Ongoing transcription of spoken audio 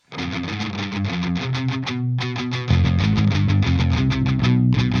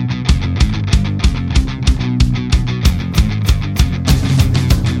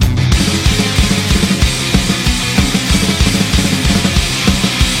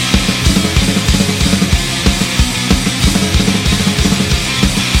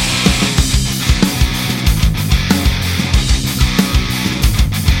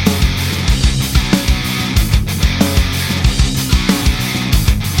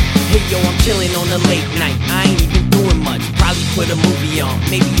Hey yo, I'm chillin' on a late night, I ain't even doing much. Probably put a movie on,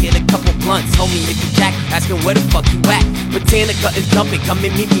 maybe hit a couple blunts. Homie hit the jack, asking where the fuck you at. Botanica is jumping, come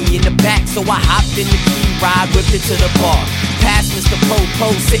and meet me in the back. So I hopped in the key ride, whipped it to the bar. Past Mr.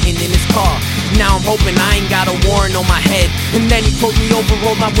 Popo sitting in his car. Now I'm hoping I ain't got a warrant on my head. And then he pulled me over,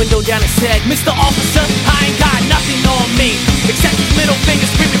 rolled my window down and said, Mr. Officer, I ain't got nothing on me except his middle finger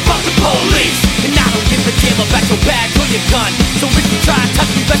screaming, fuck the police. And I don't give a damn about your badge or your gun. So if you try to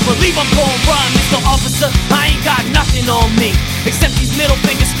touch me, best believe I'm gon' run. Mr. Officer, I ain't got nothing on me except these middle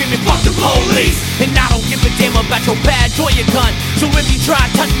fingers screaming, fuck the police. And I don't give a damn about your badge or your gun. So if you try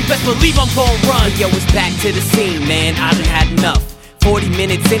to touch me, best believe I'm gon' run. Yo, it's back to the scene, man, I done had enough. 40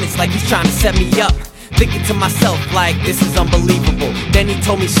 minutes in, it's like he's trying to set me up. Thinking to myself like, this is unbelievable. Then he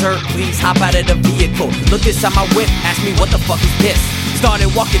told me, sir, please hop out of the vehicle. Looked inside my whip, asked me what the fuck is this.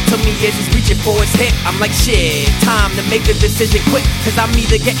 Started walking to me as he's reaching for his hip. I'm like, shit, time to make the decision quick, cause I'm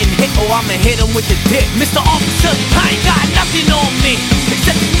either getting hit or I'ma hit him with the dick. Mr. Officer, I ain't got nothing on me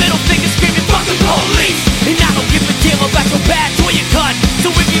except his middle finger screaming, fuck the police. And I don't give a damn about your badge or your gun. So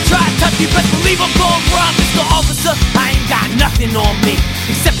if you try to touch me, best believe I'm gon' run. Mr. Officer, I ain't got nothing on me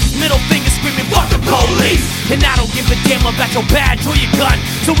except his middle finger screaming, fuck the police. And I don't give a damn about your badge or your gun.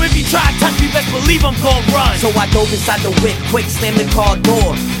 So if you try to touch me, best believe I'm gon' run. So I dove inside the whip, quick slammed the car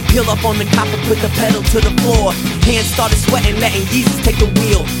door. Peel up on the copper, put the pedal to the floor. Hands started sweating, letting Jesus take the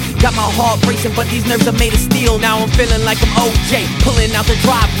wheel. Got my heart racing, but these nerves are made of steel. Now I'm feeling like I'm OJ, pulling out the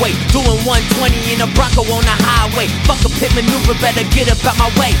driveway, doing 120 in a Bronco on the highway. Fuck a pit maneuver, better get up out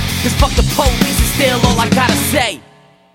my way, cause fuck the police is still all I gotta say.